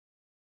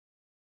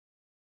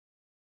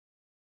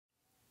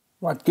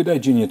Right, good day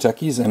Junior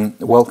Tuckies, and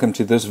welcome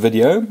to this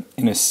video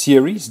in a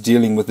series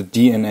dealing with the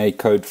DNA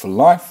code for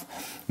life.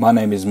 My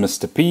name is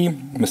Mr. P.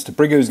 Mr.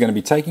 Brigger is going to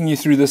be taking you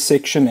through this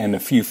section and a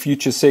few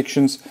future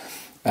sections.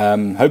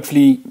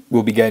 Hopefully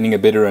we'll be gaining a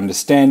better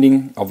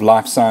understanding of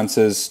life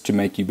sciences to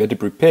make you better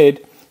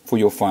prepared for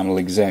your final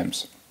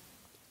exams.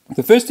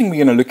 The first thing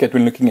we're going to look at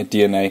when looking at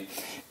DNA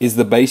is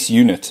the base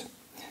unit.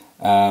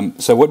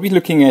 So what we're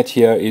looking at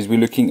here is we're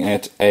looking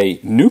at a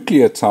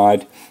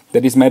nucleotide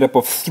that is made up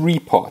of three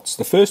parts.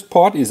 The first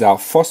part is our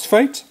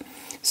phosphate.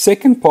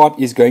 Second part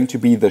is going to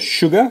be the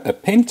sugar, a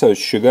pentose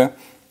sugar.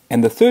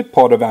 And the third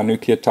part of our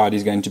nucleotide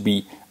is going to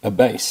be a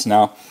base.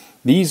 Now,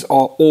 these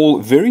are all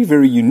very,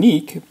 very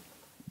unique,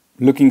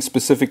 looking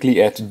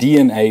specifically at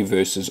DNA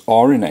versus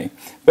RNA.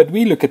 But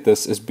we look at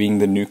this as being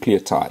the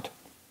nucleotide.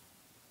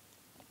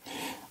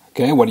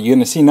 Okay, what you're going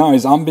to see now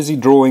is I'm busy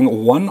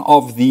drawing one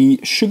of the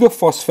sugar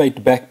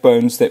phosphate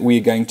backbones that we're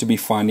going to be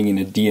finding in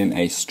a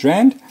DNA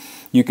strand.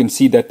 You can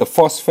see that the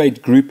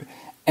phosphate group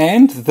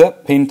and the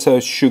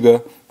pentose sugar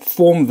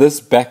form this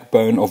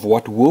backbone of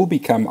what will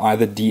become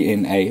either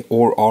DNA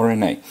or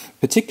RNA.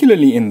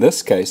 Particularly in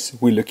this case,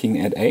 we're looking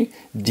at a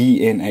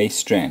DNA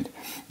strand.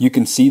 You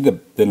can see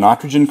the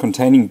nitrogen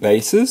containing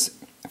bases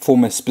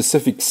form a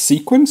specific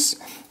sequence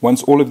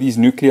once all of these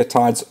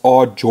nucleotides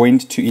are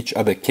joined to each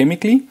other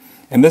chemically.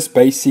 And this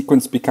base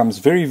sequence becomes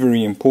very,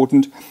 very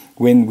important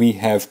when we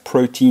have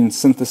protein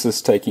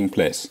synthesis taking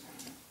place.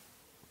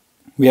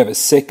 We have a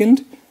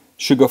second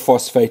sugar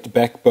phosphate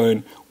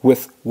backbone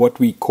with what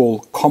we call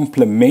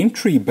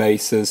complementary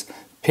bases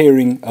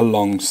pairing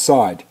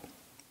alongside.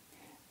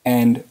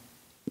 And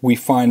we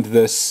find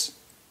this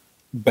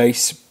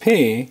base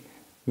pair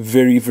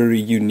very, very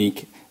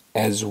unique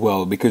as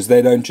well, because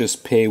they don't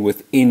just pair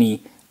with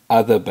any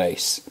other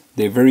base.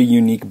 They're very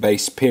unique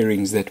base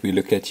pairings that we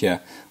look at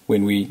here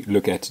when we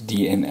look at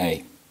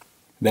DNA.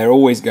 They're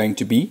always going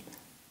to be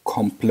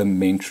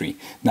complementary.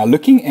 Now,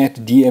 looking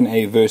at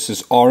DNA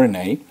versus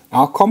RNA,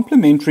 our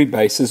complementary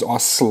bases are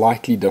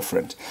slightly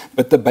different,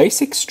 but the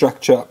basic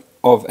structure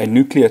of a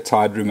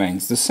nucleotide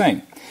remains the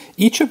same.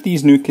 Each of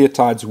these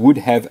nucleotides would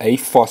have a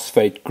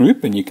phosphate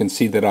group, and you can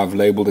see that I've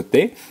labeled it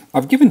there.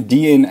 I've given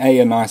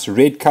DNA a nice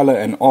red color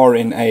and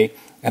RNA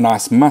a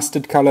nice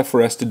mustard color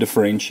for us to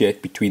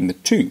differentiate between the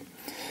two.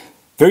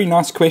 Very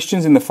nice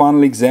questions in the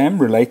final exam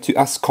relate to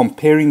us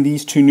comparing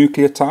these two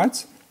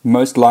nucleotides,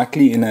 most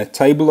likely in a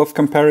table of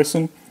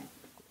comparison,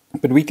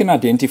 but we can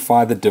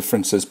identify the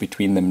differences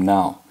between them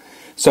now.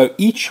 So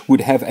each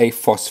would have a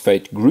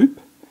phosphate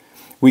group.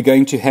 We're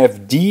going to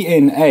have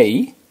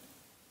DNA,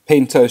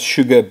 pentose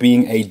sugar,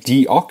 being a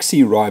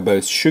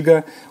deoxyribose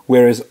sugar,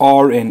 whereas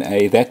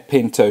RNA, that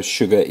pentose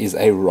sugar, is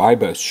a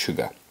ribose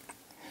sugar.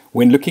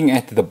 When looking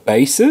at the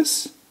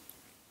bases,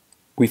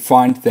 we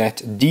find that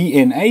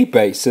DNA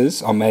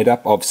bases are made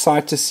up of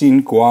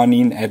cytosine,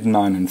 guanine,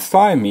 adenine, and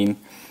thymine.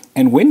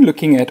 And when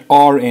looking at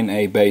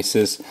RNA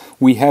bases,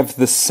 we have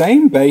the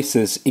same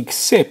bases,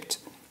 except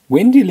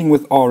when dealing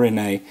with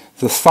RNA,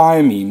 the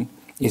thymine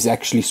is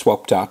actually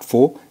swapped out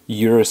for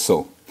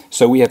uracil.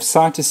 So we have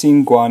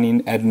cytosine,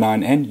 guanine,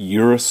 adenine, and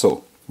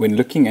uracil when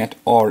looking at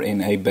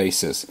RNA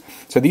bases.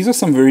 So these are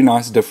some very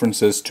nice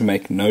differences to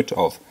make note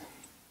of.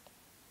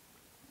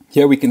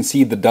 Here we can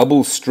see the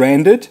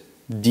double-stranded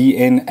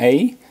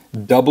DNA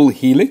double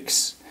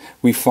helix.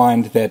 We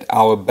find that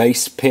our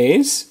base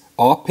pairs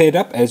are paired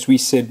up, as we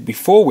said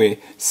before, where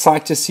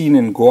cytosine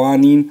and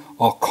guanine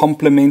are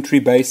complementary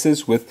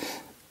bases,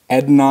 with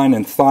adenine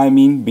and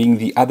thymine being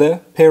the other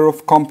pair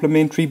of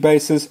complementary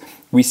bases.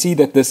 We see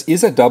that this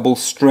is a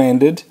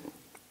double-stranded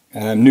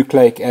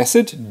nucleic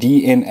acid,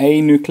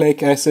 DNA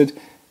nucleic acid,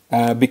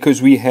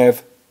 because we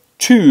have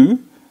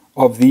two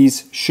of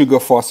these sugar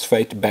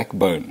phosphate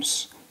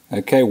backbones.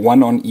 Okay,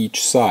 one on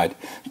each side.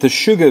 The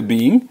sugar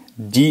being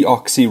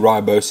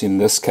deoxyribose in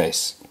this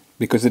case,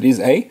 because it is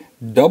a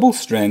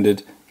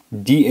double-stranded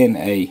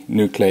DNA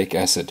nucleic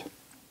acid.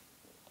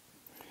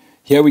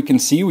 Here we can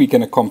see we're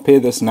going to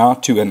compare this now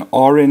to an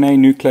RNA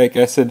nucleic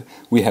acid.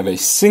 We have a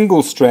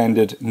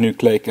single-stranded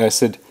nucleic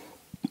acid.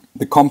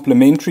 The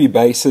complementary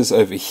bases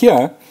over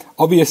here,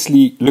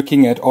 obviously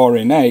looking at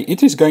RNA,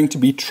 it is going to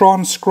be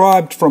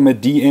transcribed from a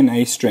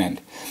DNA strand.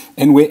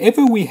 And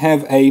wherever we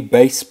have a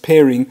base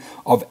pairing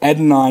of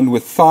adenine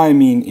with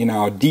thymine in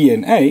our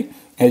DNA,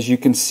 as you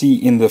can see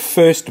in the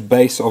first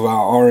base of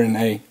our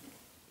RNA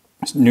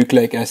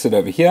nucleic acid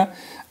over here,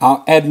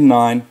 our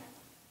adenine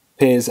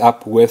pairs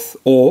up with,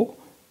 or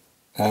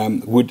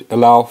would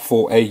allow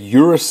for a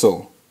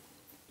uracil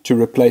to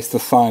replace the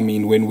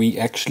thymine when we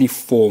actually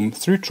form,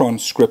 through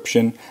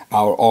transcription,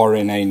 our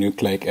RNA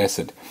nucleic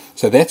acid.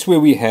 So that's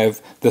where we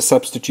have the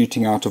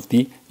substituting out of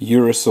the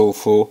uracil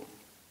for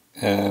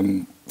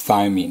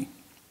thymine.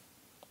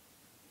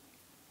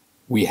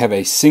 We have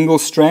a single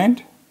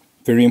strand.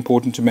 Very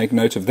important to make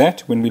note of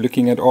that when we're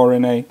looking at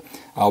RNA.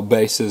 Our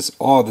bases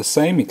are the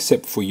same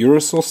except for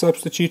uracil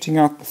substituting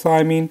out the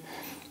thymine,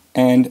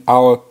 and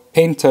our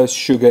pentose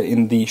sugar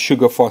in the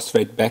sugar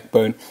phosphate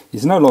backbone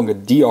is no longer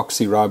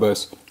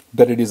deoxyribose,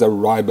 but it is a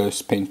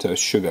ribose pentose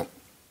sugar.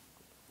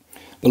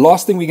 The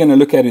last thing we're going to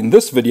look at in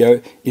this video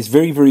is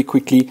very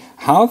quickly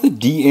how the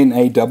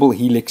DNA double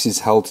helix is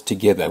held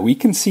together. We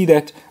can see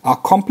that our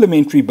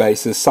complementary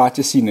bases,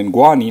 cytosine and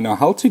guanine, are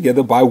held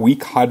together by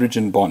weak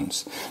hydrogen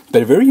bonds.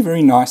 But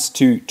very nice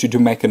to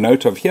make a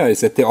note of here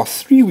is that there are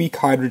 3 weak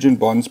hydrogen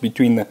bonds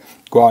between the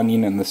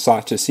guanine and the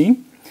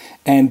cytosine,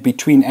 and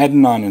between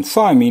adenine and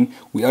thymine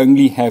we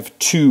only have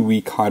 2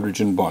 weak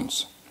hydrogen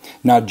bonds.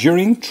 Now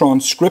during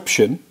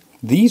transcription,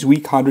 these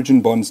weak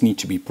hydrogen bonds need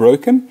to be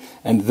broken,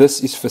 and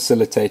this is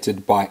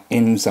facilitated by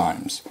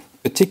enzymes,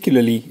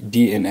 particularly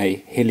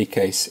DNA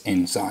helicase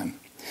enzyme.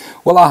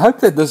 Well, I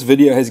hope that this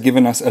video has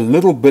given us a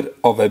little bit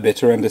of a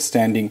better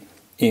understanding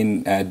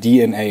in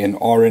DNA and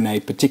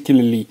RNA,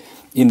 particularly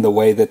in the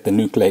way that the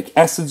nucleic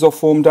acids are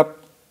formed up,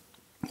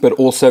 but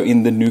also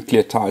in the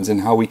nucleotides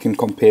and how we can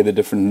compare the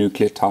different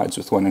nucleotides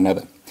with one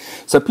another.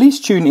 So please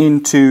tune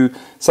in to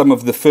some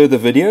of the further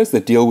videos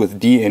that deal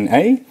with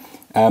DNA.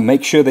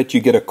 Make sure that you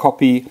get a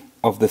copy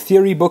of the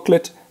theory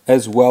booklet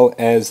as well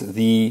as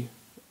the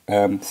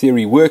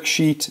theory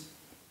worksheet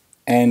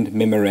and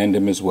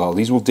memorandum as well.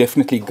 These will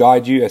definitely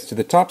guide you as to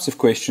the types of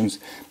questions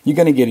you're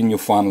going to get in your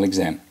final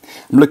exam.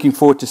 I'm looking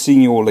forward to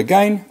seeing you all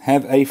again.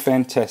 Have a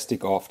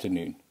fantastic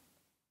afternoon.